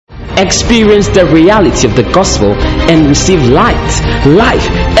experience the reality of the gospel and receive light, life,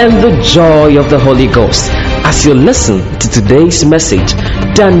 and the joy of the Holy Ghost. As you listen to today's message,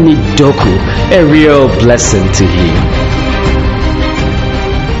 Danny Doku, a real blessing to you.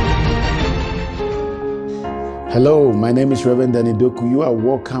 Hello, my name is Reverend Danny Doku. You are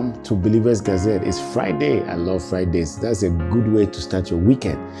welcome to Believers Gazette. It's Friday. I love Fridays. That's a good way to start your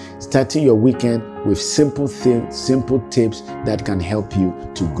weekend. Starting your weekend with simple tips that can help you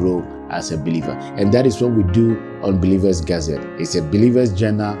to grow as a believer. And that is what we do on Believers Gazette. It's a believer's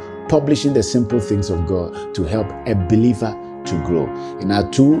journal publishing the simple things of God to help a believer to grow. In our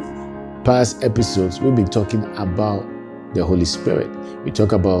 2 past episodes, we've been talking about the Holy Spirit. We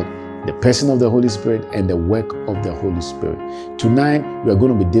talk about the person of the Holy Spirit and the work of the Holy Spirit. Tonight, we are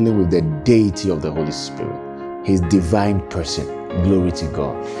going to be dealing with the deity of the Holy Spirit, his divine person. Glory to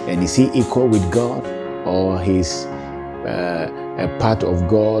God. And is he equal with God, or he's a part of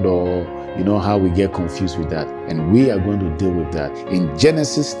God, or you know how we get confused with that? And we are going to deal with that. In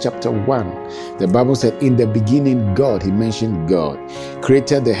Genesis chapter 1, the Bible said, in the beginning God, he mentioned God,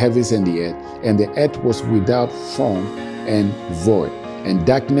 created the heavens and the earth was without form and void. And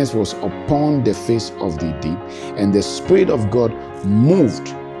darkness was upon the face of the deep, and the Spirit of God moved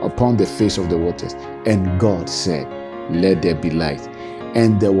upon the face of the waters. And God said, let there be light.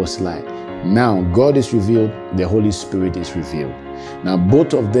 And there was light. Now God is revealed, the Holy Spirit is revealed. Now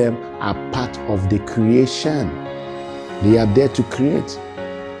both of them are part of the creation. They are there to create.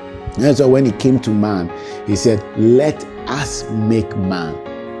 That's why when he came to man, he said, let us make man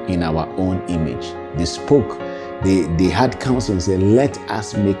in our own image. They spoke. They had counsel and said, let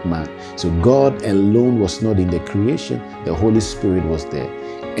us make man. So God alone was not in the creation. The Holy Spirit was there.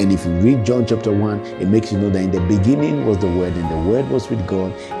 And if you read John chapter 1, it makes you know that in the beginning was the Word, and the Word was with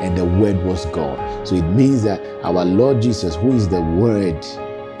God, and the Word was God. So it means that our Lord Jesus, who is the Word,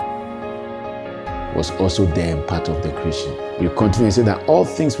 was also there and part of the creation. You continue and say that all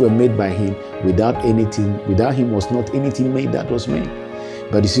things were made by him. Without him was not anything made that was made.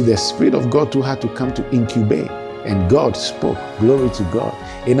 But you see, the Spirit of God too had to come to incubate. And God spoke. Glory to God.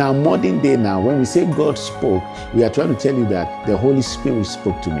 In our modern day now, when we say God spoke, we are trying to tell you that the Holy Spirit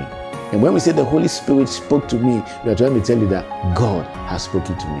spoke to me. And when we say the Holy Spirit spoke to me, we are trying to tell you that God has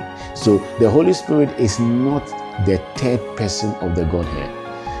spoken to me. So the Holy Spirit is not the third person of the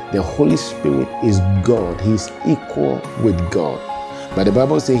Godhead. The Holy Spirit is God. He is equal with God. But the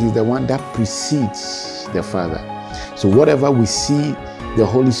Bible says he's the one that precedes the Father. So whatever we see the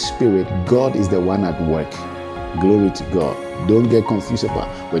Holy Spirit, God is the one at work. Glory to God. Don't get confused about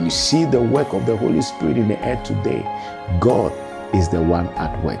when you see the work of the Holy Spirit in the earth today, God is the one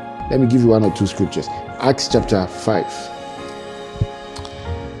at work. Let me give you 1 or 2 scriptures. Acts chapter 5.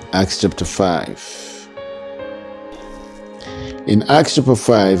 Acts chapter 5. In Acts chapter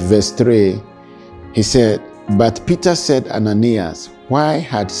 5, verse 3, he said, but Peter said, Ananias, why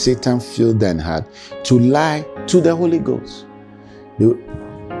had Satan filled thine heart to lie to the Holy Ghost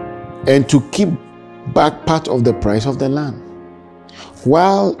and to keep back part of the price of the land,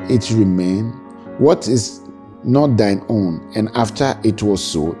 while it remained, what is not thine own, and after it was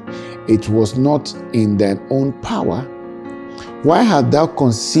sold, it was not in thine own power? Why hast thou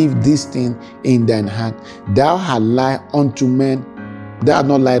conceived this thing in thine heart? Thou hast lied unto men. Thou hast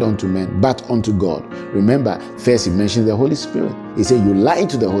not lied unto men, but unto God. Remember, first he mentioned the Holy Spirit. He said, you lied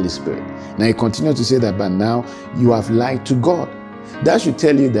to the Holy Spirit. Now he continued to say that, but now you have lied to God. That should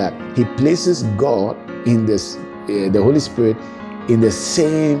tell you that he places God in this, the Holy Spirit, in the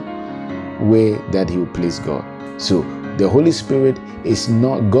same way that he will place God. So the Holy Spirit is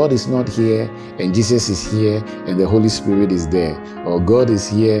not, God is not here and Jesus is here and the Holy Spirit is there. Or God is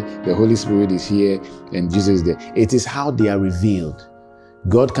here, the Holy Spirit is here and Jesus is there. It is how they are revealed.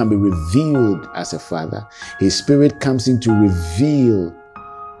 God can be revealed as a Father. His Spirit comes in to reveal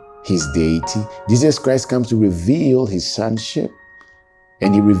his deity. Jesus Christ comes to reveal his sonship.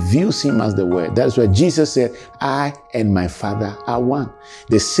 And he reveals him as the Word. That's why Jesus said, I and my Father are one.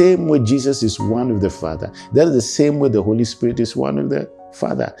 The same way Jesus is one with the Father, that is the same way the Holy Spirit is one with the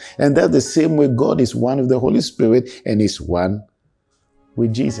Father. And that's the same way God is one with the Holy Spirit and is one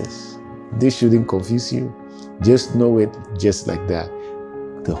with Jesus. This shouldn't confuse you. Just know it just like that.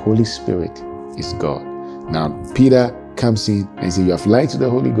 The Holy Spirit is God. Now, Peter comes in and says, you have lied to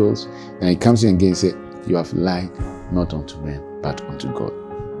the Holy Ghost. And he comes in again and says, you have lied not unto men, but unto God.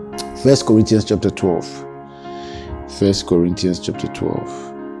 1 Corinthians chapter 12. 1 Corinthians chapter 12.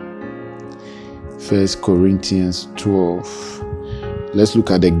 1 Corinthians 12. Let's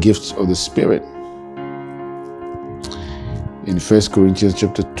look at the gifts of the Spirit. In 1 Corinthians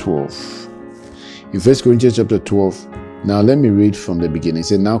chapter 12. In 1 Corinthians chapter 12, Now let me read from the beginning. It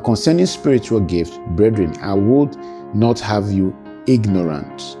said, now concerning spiritual gifts, brethren, I would not have you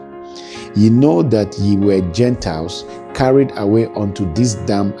ignorant. Ye know that ye were Gentiles, carried away unto these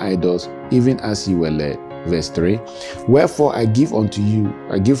damned idols, even as ye were led. Verse 3. Wherefore I give unto you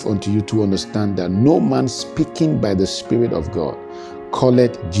to understand that no man speaking by the Spirit of God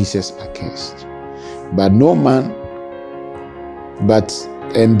calleth Jesus accursed.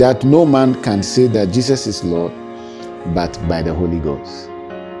 And that no man can say that Jesus is Lord, but by the Holy Ghost.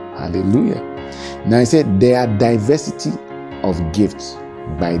 Hallelujah. Now I said there are diversity of gifts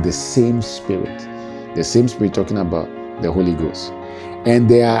by the same Spirit. The same Spirit talking about the Holy Ghost. And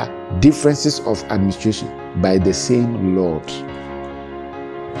there are differences of administration by the same Lord.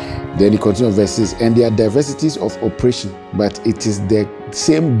 Then he continues verses, and there are diversities of operation, but it is the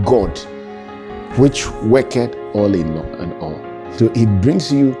same God which worketh all in all. So it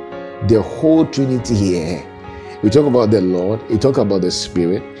brings you the whole Trinity here. We talk about the Lord, he talks about the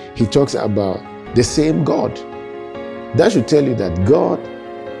Spirit, he talks about the same God. That should tell you that God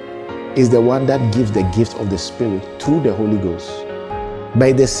is the one that gives the gift of the Spirit through the Holy Ghost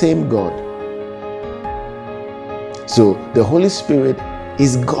by the same God. So the Holy Spirit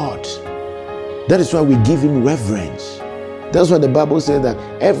is God. That is why we give him reverence. That's why the Bible says that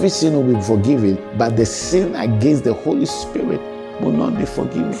every sin will be forgiven, but the sin against the Holy Spirit will not be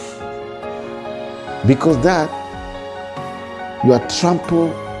forgiven. Because that you are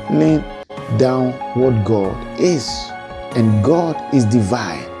trampling down what God is. And God is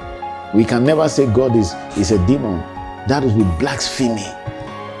divine. We can never say God is a demon. That is with blasphemy.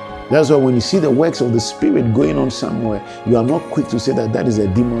 That's why when you see the works of the Spirit going on somewhere, you are not quick to say that that is a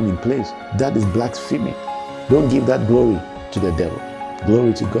demon in place. That is blasphemy. Don't give that glory to the devil.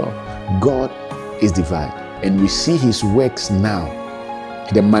 Glory to God. God is divine. And we see his works now.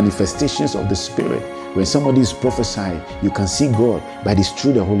 The manifestations of the Spirit. When somebody is prophesying, you can see God, but it's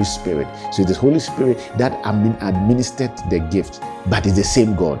through the Holy Spirit. So it's the Holy Spirit that administered the gift, but it's the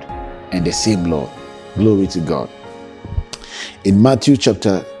same God and the same Lord. Glory to God. In Matthew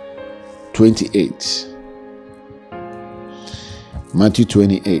chapter 28. Matthew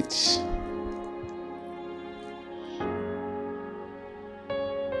 28.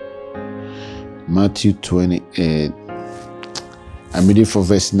 Matthew 28. I'm reading from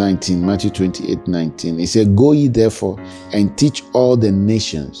verse 19, Matthew 28, 19. He said, go ye therefore and teach all the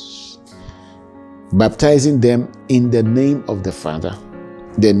nations, baptizing them in the name of the Father,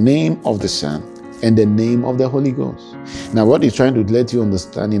 the name of the Son, and the name of the Holy Ghost. Now, what he's trying to let you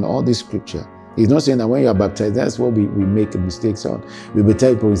understand in all this scripture, he's not saying that when you are baptized, that's what we make mistakes on. We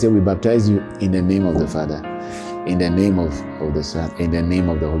baptize people, we say we baptize you in the name of the Father, in the name of the Son, in the name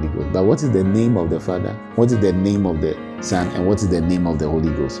of the Holy Ghost. But what is the name of the Father? What is the name of the Son? And what is the name of the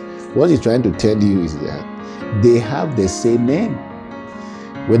Holy Ghost? What he's trying to tell you is that they have the same name.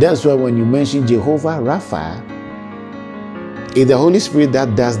 Well, that's why when you mention Jehovah Rapha, it's the Holy Spirit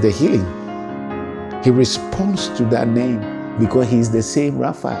that does the healing. He responds to that name because he's the same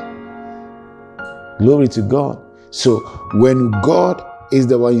Rapha. Glory to God. So when God is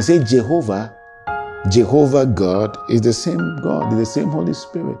the one, you say Jehovah God is the same God, the same Holy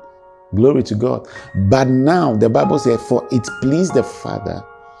Spirit. Glory to God. But now the Bible says, for it pleased the Father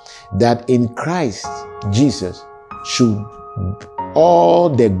that in Christ Jesus should all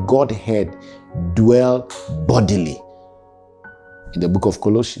the Godhead dwell bodily. In the book of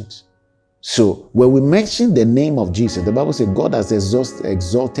Colossians. So when we mention the name of Jesus, the Bible says God has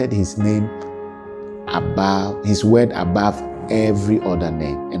exalted his name above, his word above every other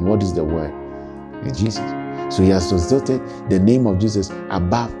name. And what is the word? It's Jesus. So he has exalted the name of Jesus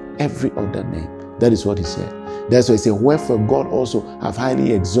above every other name. That is what he said. That's why he said, wherefore God also have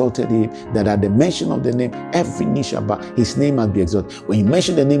highly exalted him, that at the mention of the name, every knee shall bow, his name must be exalted. When you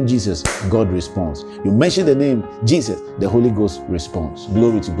mention the name Jesus, God responds. You mention the name Jesus, the Holy Ghost responds.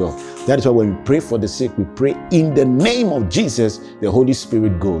 Glory to God. That is why when we pray for the sick, we pray in the name of Jesus, the Holy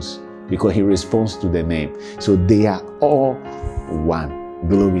Spirit goes, because he responds to the name. So they are all one.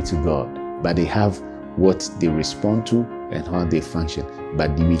 Glory to God. But they have what they respond to and how they function.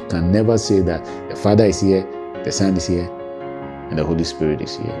 But we can never say that the Father is here, the Son is here, and the Holy Spirit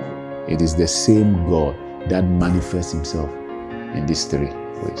is here. It is the same God that manifests himself in these three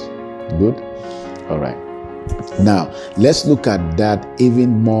ways. Good? All right. Now, let's look at that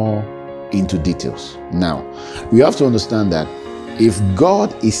even more into details. Now, we have to understand that if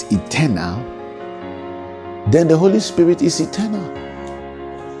God is eternal, then the Holy Spirit is eternal.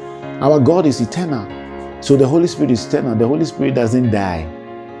 Our God is eternal. So the Holy Spirit is eternal. The Holy Spirit doesn't die.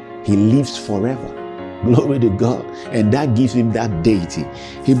 He lives forever. Glory to God. And that gives him that deity.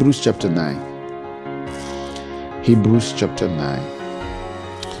 Hebrews chapter 9. Hebrews chapter 9.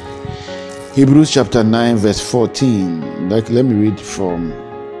 Hebrews chapter 9 verse 14. Let me read from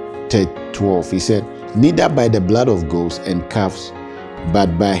 12. He said, neither by the blood of goats and calves,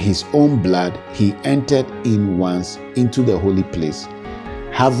 but by his own blood he entered in once into the holy place,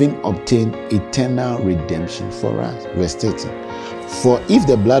 having obtained eternal redemption for us. Verse 13. For if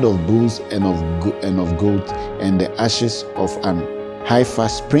the blood of bulls and of goats and the ashes of an heifer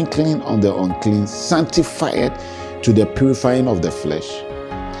sprinkling on the unclean sanctified to the purifying of the flesh,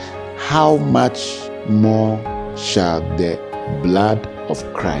 how much more shall the blood of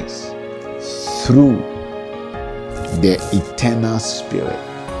Christ, through the eternal Spirit,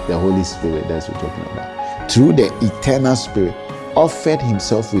 the Holy Spirit, that's what we're talking about, through the eternal Spirit, offered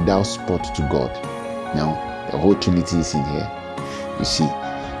himself without spot to God. Now, the whole Trinity is in here. You see,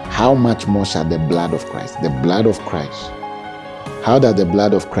 how much more shall the blood of Christ, the blood of Christ, how does the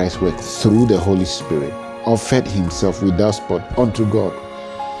blood of Christ work? Through the Holy Spirit, offered himself without spot unto God.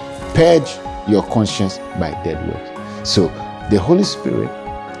 Purge your conscience by dead works. So, the Holy Spirit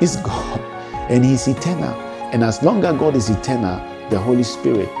is God, and he's eternal. And as long as God is eternal, the Holy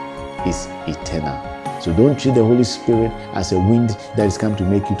Spirit is eternal. So don't treat the Holy Spirit as a wind that is come to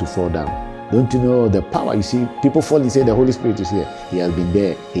make you to fall down. Don't you know the power? You see, people fall and say the Holy Spirit is here. He has been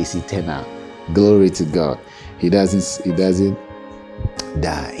there. He's eternal. Glory to God. He doesn't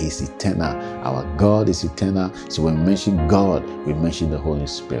die. He's eternal. Our God is eternal. So when we mention God, we mention the Holy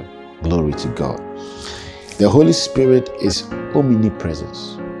Spirit. Glory to God. The Holy Spirit is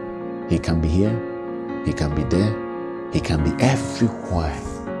omnipresence. He can be here. He can be there. He can be everywhere.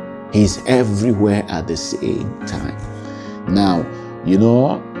 He's everywhere at the same time. Now, you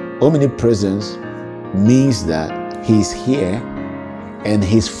know, omnipresence means that he's here and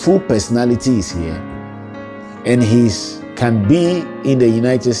his full personality is here. And he can be in the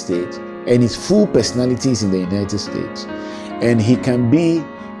United States and his full personality is in the United States. And he can be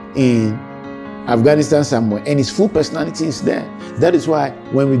in Afghanistan somewhere and his full personality is there. That is why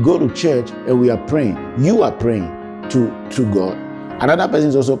when we go to church and we are praying, you are praying to God. Another person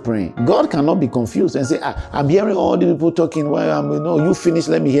is also praying. God cannot be confused and say, I'm hearing all the people talking. Well, no, you finish,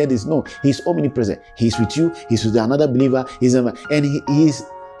 let me hear this. No, he's omnipresent. He's with you. He's with another believer. And his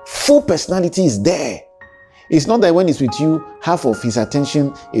full personality is there. It's not that when he's with you, half of his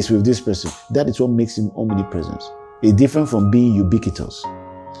attention is with this person. That is what makes him omnipresent. It's different from being ubiquitous.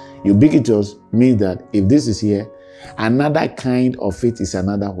 Ubiquitous means that if this is here, another kind of it is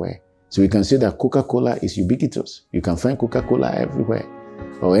another way. So we can say that Coca-Cola is ubiquitous. You can find Coca-Cola everywhere,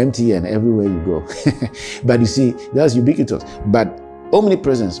 or MTN everywhere you go. But you see, that's ubiquitous. But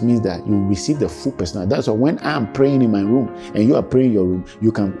omnipresence means that you receive the full personality. That's why when I'm praying in my room and you are praying in your room,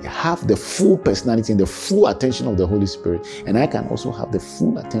 you can have the full personality and the full attention of the Holy Spirit. And I can also have the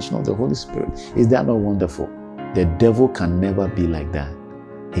full attention of the Holy Spirit. Is that not wonderful? The devil can never be like that.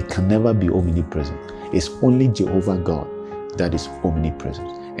 He can never be omnipresent. It's only Jehovah God that is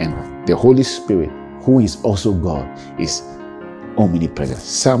omnipresent. And the Holy Spirit, who is also God, is omnipresent.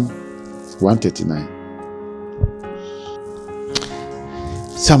 Psalm 139.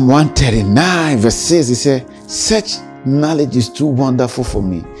 Psalm 139 verse 6, he said, such knowledge is too wonderful for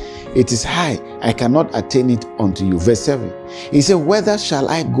me. It is high, I cannot attain it unto you. Verse 7, he said, whither shall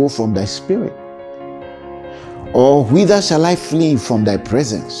I go from thy spirit? Or whither shall I flee from thy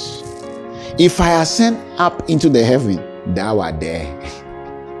presence? If I ascend up into the heaven, thou art there.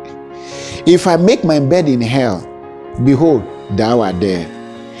 If I make my bed in hell, behold, thou art there.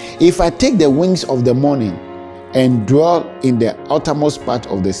 If I take the wings of the morning and dwell in the uttermost part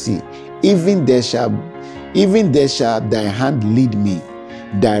of the sea, even there shall thy hand lead me,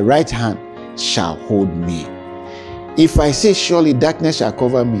 thy right hand shall hold me. If I say, surely darkness shall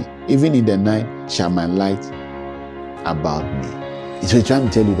cover me, even in the night shall my light about me. So he's trying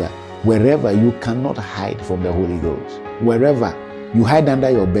to tell you that wherever you cannot hide from the Holy Ghost, wherever you hide under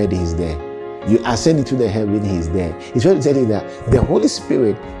your bed, he's there. You ascend into the heaven, he's there. He's trying to tell you that the Holy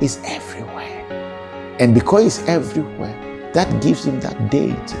Spirit is everywhere. And because he's everywhere, that gives him that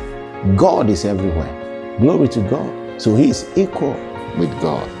deity. God is everywhere. Glory to God. So he is equal with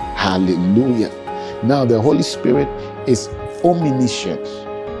God. Hallelujah. Now the Holy Spirit is omniscient.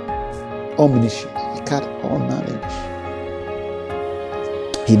 Omniscient. He got all knowledge.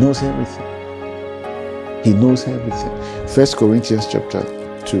 He knows everything. He knows everything. 1 Corinthians chapter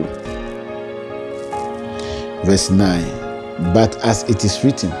 2. Verse 9, but as it is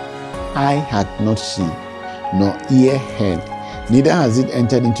written, eye had not seen, nor ear heard, neither has it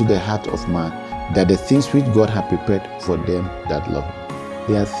entered into the heart of man, that the things which God hath prepared for them that love him.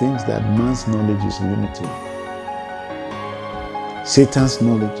 There are things that man's knowledge is limited. Satan's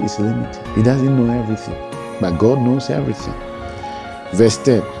knowledge is limited. He doesn't know everything. but God knows everything. Verse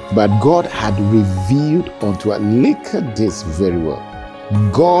 10, but God had revealed unto us, look at this very well,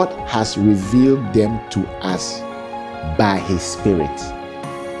 God has revealed them to us by his Spirit.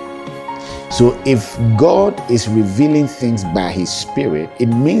 So if God is revealing things by his Spirit, it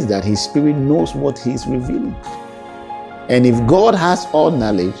means that his Spirit knows what he's revealing. And if God has all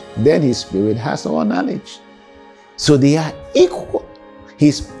knowledge, then his Spirit has all knowledge. So they are equal.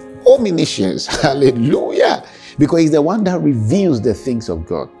 His omniscience, hallelujah, because he's the one that reveals the things of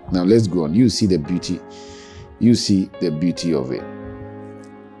God. Now let's go on. You see the beauty. You see the beauty of it.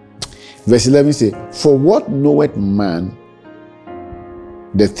 Verse 11 says, for what knoweth man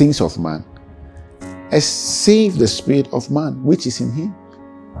the things of man, save the spirit of man which is in him?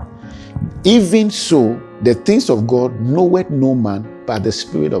 Even so, the things of God knoweth no man but the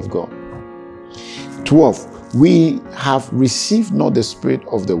Spirit of God. 12. We have received not the spirit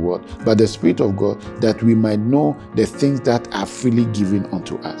of the world, but the Spirit of God, that we might know the things that are freely given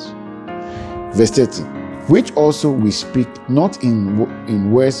unto us. Verse 13. Which also we speak, not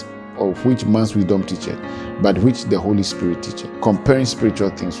in words of which man's wisdom teacheth, but which the Holy Spirit teacheth, comparing spiritual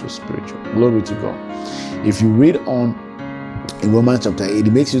things with spiritual. Glory to God. If you read on in Romans chapter 8,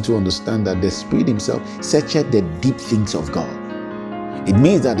 it makes you to understand that the Spirit himself searcheth the deep things of God. It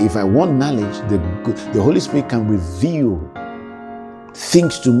means that if I want knowledge, the Holy Spirit can reveal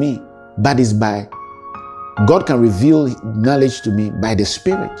things to me, but it's by God can reveal knowledge to me by the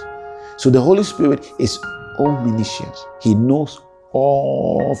Spirit. So the Holy Spirit is omniscient. He knows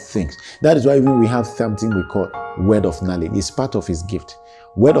all things. That is why even we have something we call word of knowledge. It's part of his gift.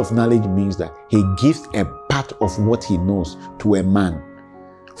 Word of knowledge means that he gives a part of what he knows to a man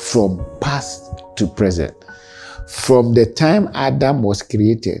from past to present. From the time Adam was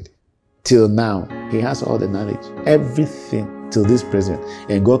created till now, he has all the knowledge. Everything till this present.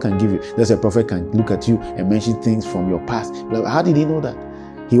 And God can give you. That's a prophet can look at you and mention things from your past. How did he know that?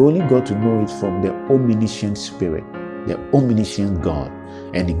 He only got to know it from the omniscient Spirit, the omniscient God.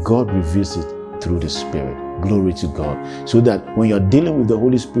 And God reveals it through the Spirit. Glory to God. So that when you're dealing with the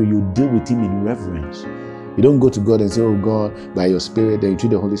Holy Spirit, you deal with him in reverence. You don't go to God and say, oh God, by your Spirit, then you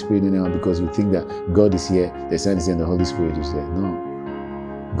treat the Holy Spirit anyhow because you think that God is here, the Son is here, and the Holy Spirit is there.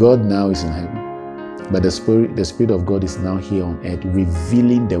 No. God now is in heaven. But the Spirit of God is now here on earth,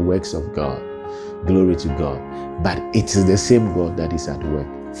 revealing the works of God. Glory to God. But it is the same God that is at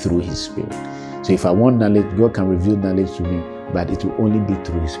work through his Spirit. So if I want knowledge, God can reveal knowledge to me, but it will only be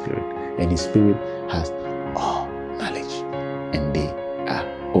through his Spirit. And his Spirit has all knowledge. And they are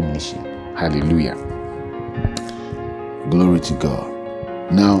omniscient. Hallelujah. Glory to God.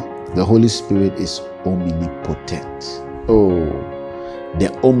 Now, the Holy Spirit is omnipotent. Oh,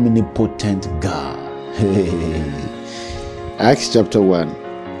 the omnipotent God. Acts chapter 1.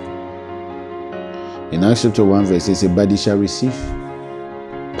 In Acts chapter 1 verse 8 says, but he shall receive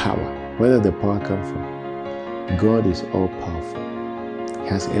power. Where does the power come from? God is all powerful. He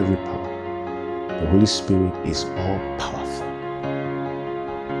has every power. The Holy Spirit is all powerful.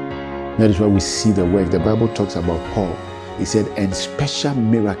 That is why we see the work. The Bible talks about Paul. He said, and special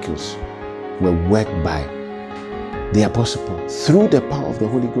miracles were worked by the apostle Paul through the power of the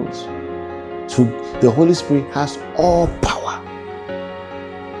Holy Ghost. So the Holy Spirit has all power.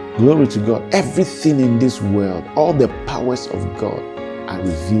 Glory to God. Everything in this world, all the powers of God are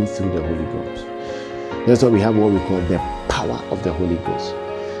revealed through the Holy Ghost. That's why we have what we call the power of the Holy Ghost.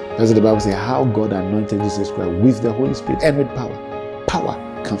 That's what the Bible says, how God anointed Jesus Christ with the Holy Spirit and with power.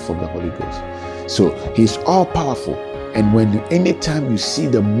 Power comes from the Holy Ghost. So he's all powerful. And anytime you see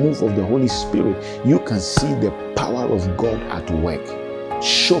the move of the Holy Spirit, you can see the power of God at work,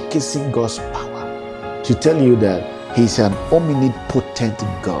 showcasing God's power to tell you that he's an omnipotent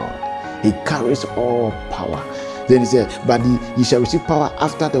God. He carries all power. Then he said, but ye shall receive power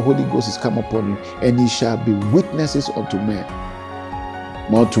after the Holy Ghost is come upon you, and ye shall be witnesses unto men.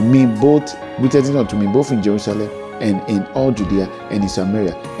 Unto me, witnesses unto me, both in Jerusalem and in all Judea and in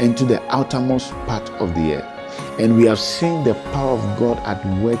Samaria, and to the outermost part of the earth. And we have seen the power of God at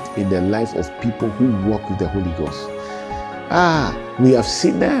work in the life of people who walk with the Holy Ghost. We have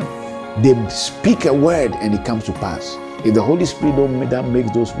seen them. They speak a word and it comes to pass. If the Holy Spirit that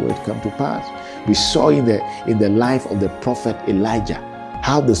makes those words come to pass. We saw in the life of the prophet Elijah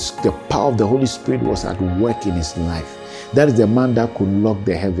how the power of the Holy Spirit was at work in his life. That is the man that could lock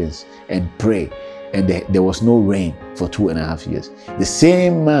the heavens and pray, and there was no rain for 2.5 years. The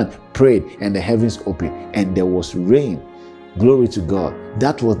same man prayed and the heavens opened and there was rain. Glory to God.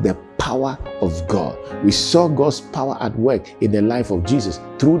 That was the power of God. We saw God's power at work in the life of Jesus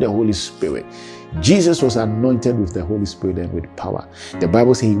through the Holy Spirit. Jesus was anointed with the Holy Spirit and with power. The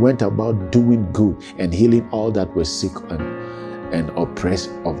Bible says he went about doing good and healing all that were sick and oppressed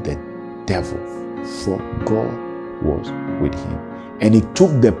of the devil, for God was with him. And he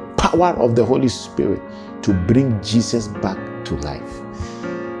took the power of the Holy Spirit to bring Jesus back to life.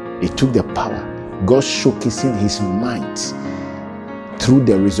 He took the power, God showcasing his might through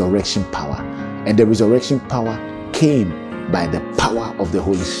the resurrection power. And the resurrection power came by the power of the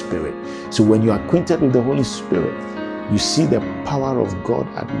Holy Spirit. So when you are acquainted with the Holy Spirit, you see the power of God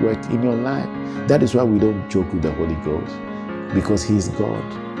at work in your life. That is why we don't joke with the Holy Ghost, because he is God.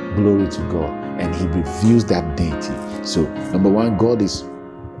 Glory to God. And he reveals that deity. So number one, God is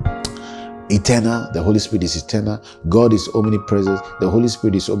eternal. The Holy Spirit is eternal. God is omnipresent. The Holy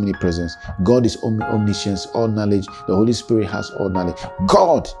Spirit is omnipresence. God is omniscience, all knowledge. The Holy Spirit has all knowledge.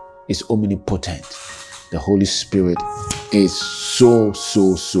 God is omnipotent. The Holy Spirit is so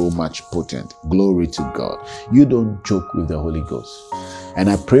much potent. Glory to God. You don't joke with the Holy Ghost. And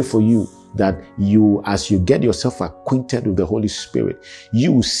I pray for you that you, as you get yourself acquainted with the Holy Spirit,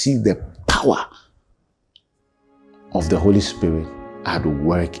 you will see the power of the Holy Spirit at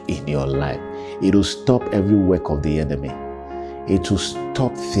work in your life. It will stop every work of the enemy. It will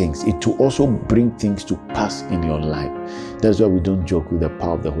stop things. It will also bring things to pass in your life. That's why we don't joke with the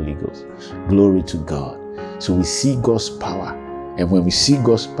power of the Holy Ghost. Glory to God. So we see God's power. And when we see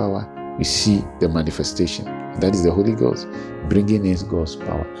God's power, we see the manifestation. That is the Holy Ghost bringing in God's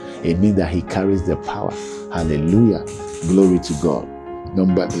power. It means that he carries the power. Hallelujah. Glory to God.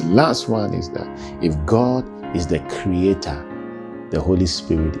 The last one is that if God is the creator, the Holy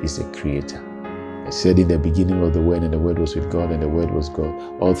Spirit is the creator. I said in the beginning of the Word, and the Word was with God, and the Word was God.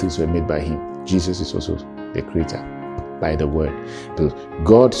 All things were made by him. Jesus is also the creator by the Word. So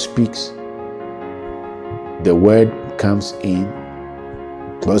God speaks, the Word comes in.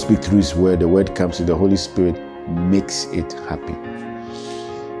 God speaks through his Word, the Word comes in, the Holy Spirit makes it happen.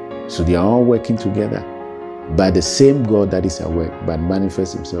 So they are all working together by the same God that is at work, but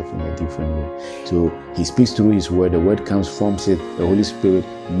manifests himself in a different way. So he speaks through his Word, the Word comes, forms it, the Holy Spirit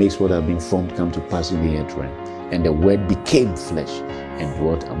makes what has been formed come to pass in the earth realm. And the Word became flesh and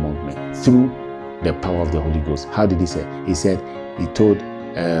dwelt among men through the power of the Holy Ghost. How did he say? He said, he told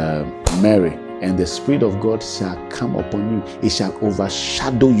Mary, and the Spirit of God shall come upon you. It shall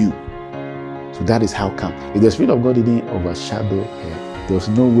overshadow you. So that is how come. If the Spirit of God didn't overshadow her, there was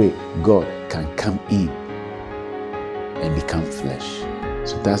no way God can come in and become flesh.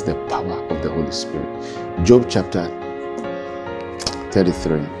 So that's the power of the Holy Spirit. Job chapter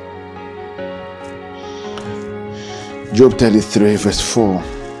 33. Job 33 verse 4.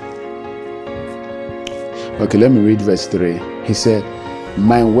 Okay, let me read verse 3. He said,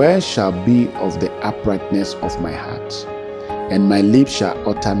 my word shall be of the uprightness of my heart, and my lips shall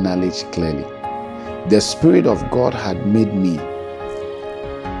utter knowledge clearly. The Spirit of God had made me.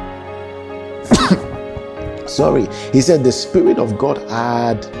 Sorry, he said the Spirit of God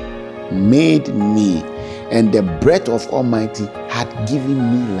had made me, and the breath of Almighty had given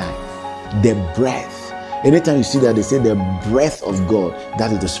me life. The breath. Anytime you see that, they say the breath of God,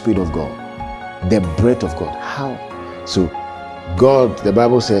 that is the Spirit of God. The breath of God. How? So God, the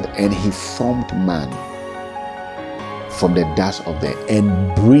Bible said, and he formed man from the dust of the earth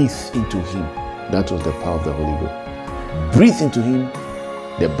and breathed into him. That was the power of the Holy Ghost. Breathed into him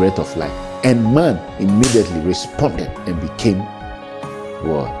the breath of life. And man immediately responded and became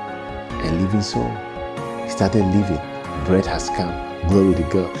what? A living soul. He started living. Breath has come. Glory to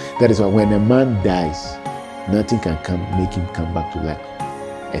God. That is why when a man dies, nothing can make him come back to life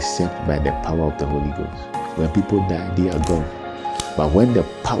except by the power of the Holy Ghost. When people die, they are gone. But when the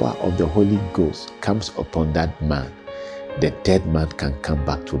power of the Holy Ghost comes upon that man, the dead man can come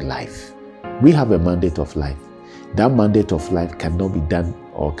back to life. We have a mandate of life. That mandate of life cannot be done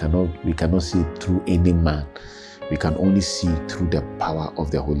we cannot see it through any man. We can only see it through the power of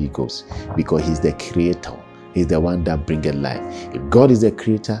the Holy Ghost, because he's the creator. He's the one that brings life. If God is the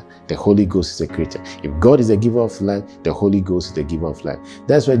creator, the Holy Ghost is the creator. If God is the giver of life, the Holy Ghost is the giver of life.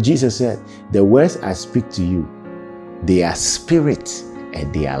 That's why Jesus said, the words I speak to you, they are spirit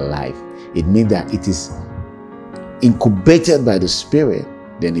and they are life. It means that it is incubated by the Spirit,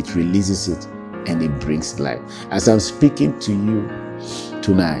 then it releases it and it brings life. As I'm speaking to you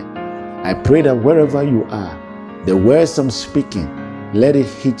tonight, I pray that wherever you are, the words I'm speaking, let it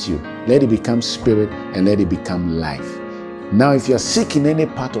hit you, let it become spirit, and let it become life. Now, if you're sick in any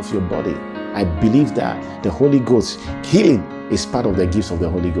part of your body, I believe that the Holy Ghost, healing is part of the gifts of the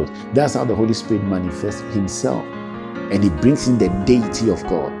Holy Ghost. That's how the Holy Spirit manifests himself, and he brings in the deity of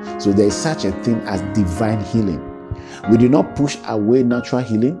God. So there is such a thing as divine healing. We do not push away natural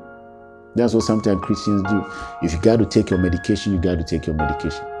healing. That's what sometimes Christians do. If you got to take your medication, you got to take your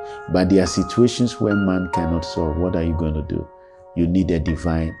medication. But there are situations where man cannot solve. What are you going to do? You need a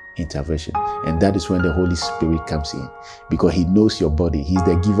divine intervention. And that is when the Holy Spirit comes in, because he knows your body. He's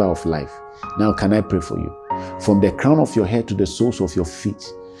the giver of life. Now, can I pray for you? From the crown of your head to the soles of your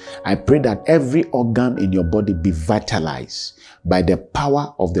feet, I pray that every organ in your body be vitalized by the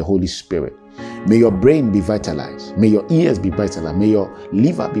power of the Holy Spirit. May your brain be vitalized. May your ears be vitalized. May your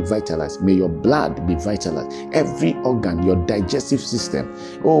liver be vitalized. May your blood be vitalized. Every organ, your digestive system,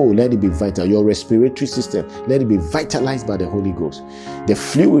 let it be vital. Your respiratory system, let it be vitalized by the Holy Ghost. The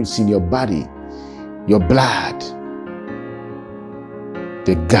fluids in your body, your blood,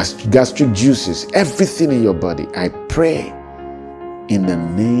 the gastric juices, everything in your body, I pray in the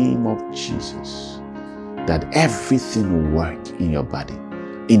name of Jesus that everything will work in your body.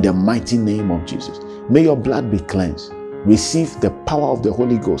 In the mighty name of Jesus. May your blood be cleansed. Receive the power of the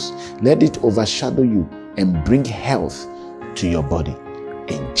Holy Ghost. Let it overshadow you and bring health to your body.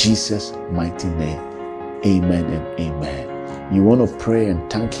 In Jesus' mighty name. Amen and amen. You want to pray and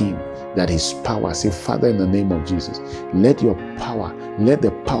thank him that his power, say, Father, in the name of Jesus, let your power, let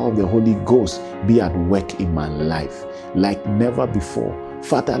the power of the Holy Ghost be at work in my life like never before.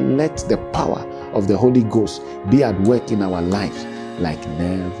 Father, let the power of the Holy Ghost be at work in our lives like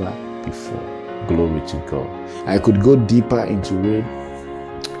never before. Glory to God. I could go deeper into it,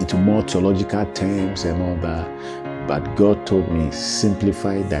 into more theological terms and all that, but God told me,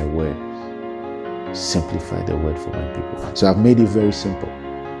 simplify thy word. Simplify the word for my people. So I've made it very simple.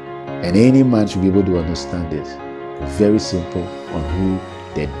 And any man should be able to understand this. Very simple on who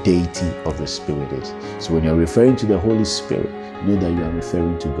the deity of the Spirit is. So when you're referring to the Holy Spirit, know that you are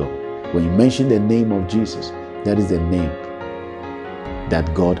referring to God. When you mention the name of Jesus, that is the name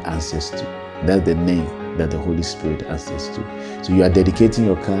that God answers to. That's the name that the Holy Spirit answers to. So you are dedicating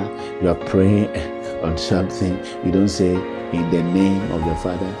your car, you are praying on something. You don't say, in the name of the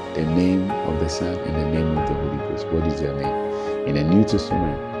Father, the name of the Son, and the name of the Holy Ghost. What is their name? In the New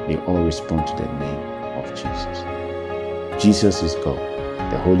Testament, they all respond to the name of Jesus. Jesus is God.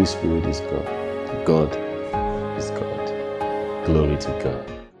 The Holy Spirit is God. God is God. Glory to God.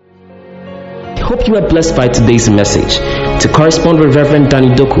 Hope you are blessed by today's message. To correspond with Reverend Danny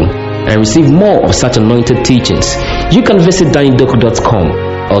Doku and receive more of such anointed teachings, you can visit DannyDoku.com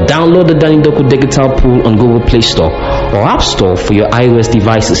or download the Danny Doku digital pool on Google Play Store or App Store for your iOS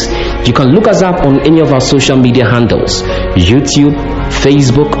devices. You can look us up on any of our social media handles: YouTube,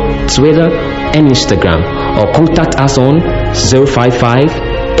 Facebook, Twitter, and Instagram, or contact us on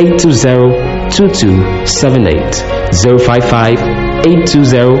 055-820-2278,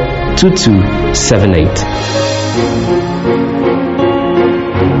 055-820-2278.